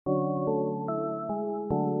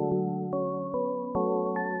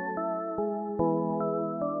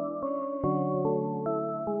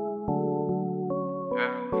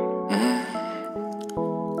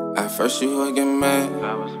first you would get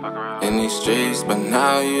mad in these streets, but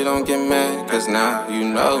now you don't get mad, cause now you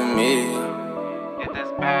know me.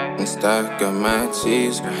 And stack up my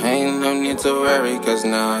cheese, ain't no need to worry, cause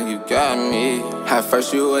now you got me. At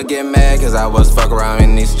first you would get mad, cause I was fuck around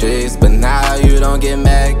in these streets, but now you don't get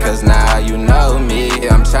mad, cause now you know me.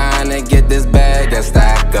 I'm trying to get this bag and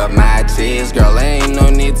stack up my cheese. Girl, ain't no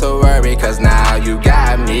need to worry, cause now you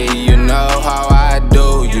got me. You know how I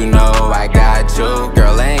do, you know I got you.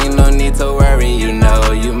 Girl, ain't no need to worry, you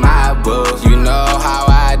know you my boo. You know how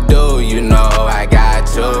I do, you know I got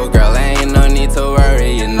you. Girl, ain't no need to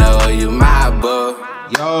worry, you know you my boo.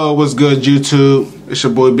 Yo, what's good, YouTube? It's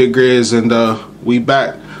your boy Big Grizz, and we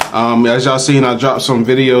back. As y'all seen, I dropped some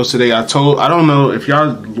videos today. I don't know if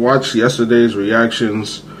y'all watched yesterday's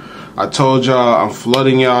reactions. I told y'all I'm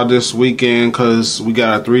flooding y'all this weekend because we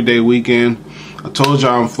got a 3-day weekend. I told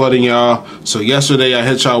y'all I'm flooding y'all. So yesterday I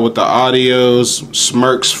hit y'all with the audios,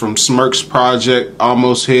 Smirks from Smirks Project,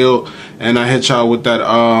 Almost Healed, and I hit y'all with that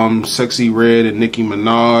Sexy Red and Nicki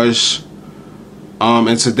Minaj.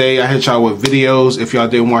 And today I hit y'all with videos. If y'all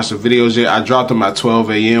didn't watch the videos yet, I dropped them at 12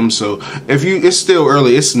 a.m. So it's still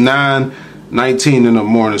early. It's 9:19 in the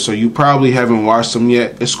morning, so you probably haven't watched them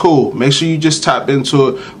yet. It's cool. Make sure you just tap into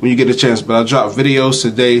it when you get a chance. But I dropped videos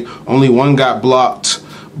today. Only one got blocked,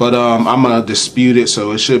 but I'm gonna dispute it,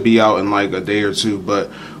 so it should be out in like a day or two.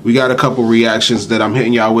 But we got a couple reactions that I'm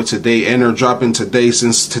hitting y'all with today, and they're dropping today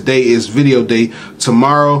since today is video day.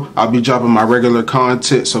 Tomorrow I'll be dropping my regular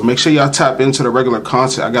content, so make sure y'all tap into the regular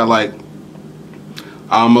content. I got like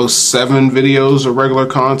almost 7 videos of regular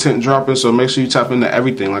content dropping, so make sure you tap into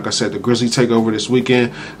everything. Like I said, the Grizzly takeover this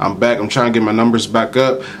weekend. I'm back. I'm trying to get my numbers back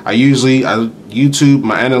up. YouTube,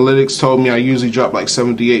 my analytics told me I usually drop like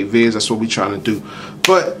 78 vids. That's what we trying to do.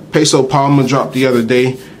 But Peso Pluma dropped the other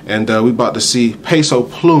day, and we about to see Peso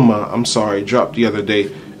Pluma, I'm sorry, dropped the other day.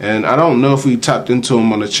 And I don't know if we tapped into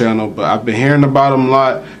him on the channel, but I've been hearing about him a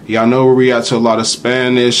lot. Y'all know we react to a lot of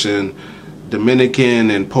Spanish and Dominican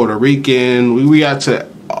and Puerto Rican. We react to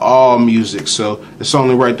all music, so it's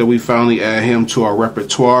only right that we finally add him to our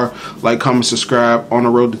repertoire. Like, comment, subscribe. On the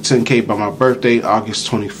road to 10K by my birthday, August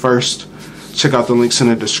 21st. Check out the links in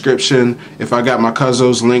the description. If I got my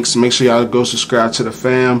cousins links, make sure y'all go subscribe to the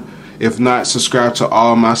fam. If not, subscribe to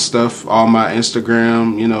all my stuff, all my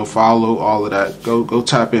Instagram, you know, follow all of that. Go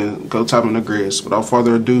tap in the Grizz. Without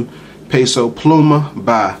further ado, Peso Pluma,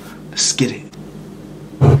 bye. Let's get it.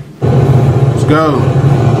 Let's go.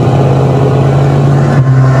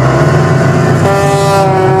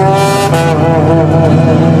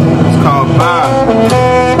 It's called Bye.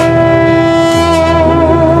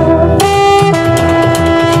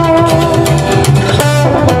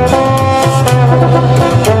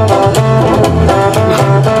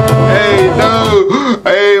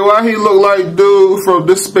 Why he look like dude from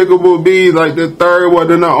Despicable Me, like the third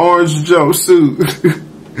one in the orange jumpsuit?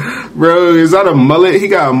 Bro, is that a mullet? He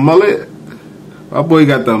got a mullet? My boy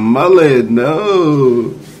got the mullet.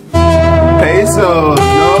 No. Peso,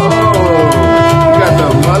 no. He got the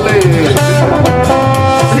mullet.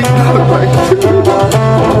 He look like dude.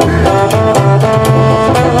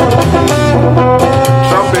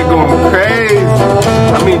 Trumpet going crazy.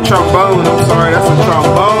 I mean trombone, I'm sorry, that's a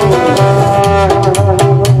trombone.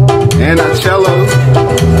 And a cello.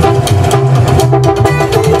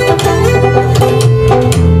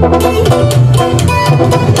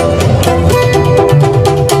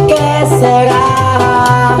 ¿Qué será?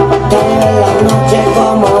 De la noche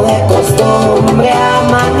como de costumbre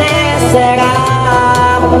amanecerá.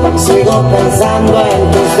 Sigo pensando en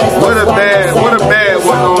tus gestos. What a bad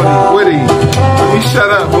one on him, Woody. Let me shut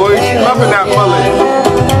up, boy. She's loving that mullet.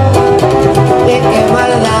 De qué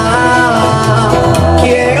maldad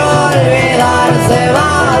quiero olvidar, se va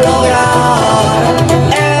a lograr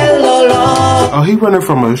el dolor. Oh, he running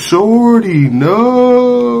from a shorty.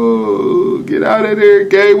 No, get out of there,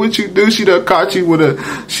 gay. What you do? She done caught you with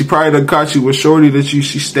she probably done caught you with shorty that she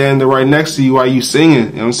standing right next to you while you singing.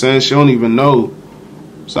 You know what I'm saying? She don't even know.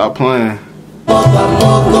 Stop playing. Poco a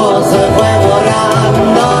poco se fue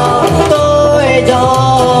borrando tú y yo.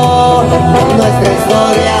 Nuestra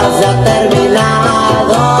historia se ha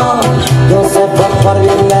terminado. No se fue por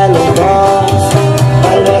bien de los dos.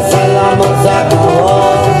 Tal vez el amor se acabó.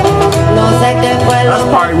 No sé qué fue lo que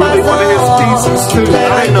probably really one of his pieces too. I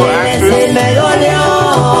ain't no actress. Y me dolió.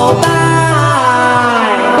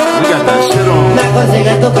 You got that shit on. Me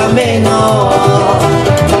consigue tu camino.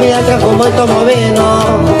 Mira que fumo y tomo vino.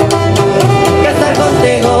 Que estar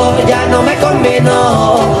contigo ya no me convino.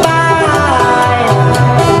 Bye.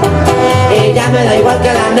 Y ya me da igual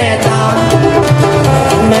que la neta.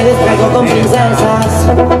 Me distraigo con princesas.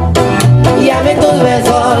 Y a mí tus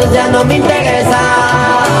besos ya no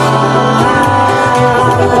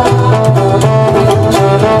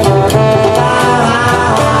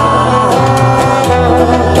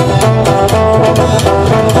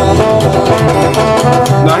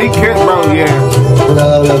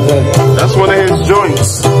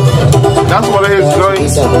joints. That's one of his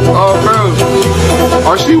joints. Oh, bro.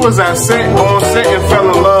 Or she was on set and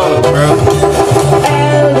fell in love, bro. You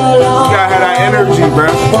gotta have that energy, bro.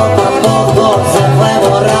 Poco a poco se fue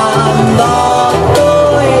borrando tú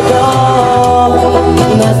y yo.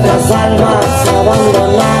 Nuestras almas se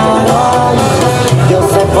abandonaron. Dios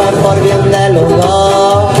se fue por bien del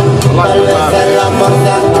lugar. Tal vez el amor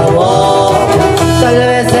se acabó. Tal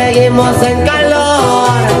vez seguimos en calor.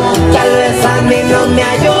 Tal vez a mí no me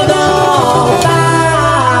ayudó.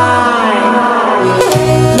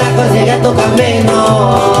 Me consigue tu camino.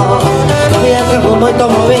 Y entre fumo y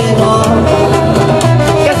tomo vino.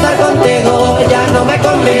 Que estar contigo ya no me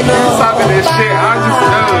convino.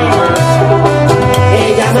 Y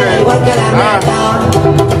ya me da igual que la neta.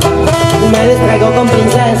 Me distraigo con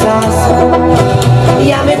princesas.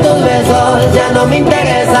 Y a mí tus besos ya no me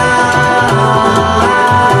interesan.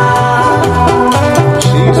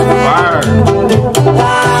 She's fire.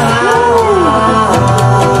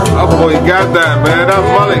 That boy got that, man. That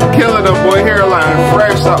mullet killing him, boy. Hairline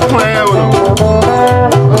fresh. Stop playing with him.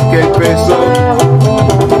 Okay, Peso.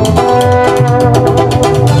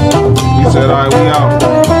 He said, all right, we out.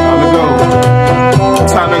 Time to go.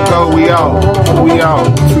 Time to go. We out. We out.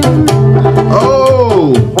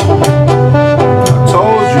 Oh. I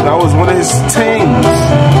told you, that was one of his things.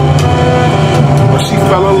 But she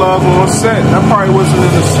fell in love on set. That probably wasn't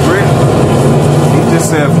in the script. He just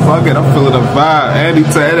said, fuck it, I'm feeling the vibe. And he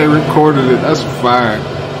said they recorded it. That's fire.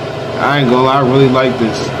 I ain't gonna lie, I really like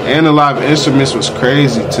this. And the live instruments was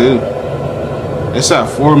crazy too. It's at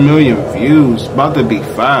 4 million views. About to be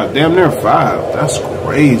 5. Damn near 5. That's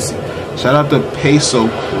crazy. Shout out to Peso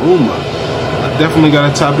Pluma. I definitely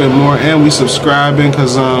gotta tap in more. And we subscribing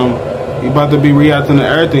because we about to be reacting to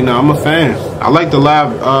everything now. I'm a fan. I like the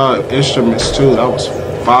live instruments too. That was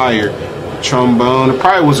fire. Trombone. It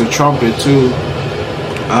probably was a trumpet too.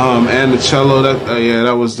 And the cello. Yeah,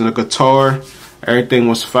 that was the guitar. Everything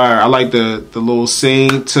was fire. I like the little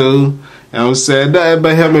scene too. And I'm saying nothing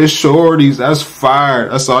but him and shorties. That's fire.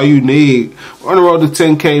 That's all you need. We're on the road to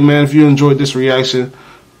 10K, man. If you enjoyed this reaction,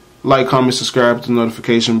 like, comment, subscribe to the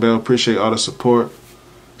notification bell. Appreciate all the support.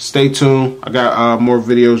 Stay tuned. I got more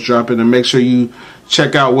videos dropping, and make sure you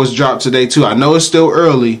check out what's dropped today too. I know it's still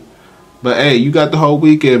early, but hey, you got the whole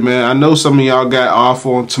weekend, man. I know some of y'all got off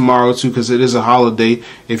on tomorrow too because it is a holiday.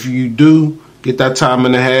 If you do, get that time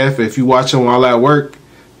and a half. If you watching while at work,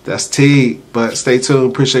 that's tea. But stay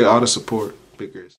tuned. Appreciate all the support. Big Grizz.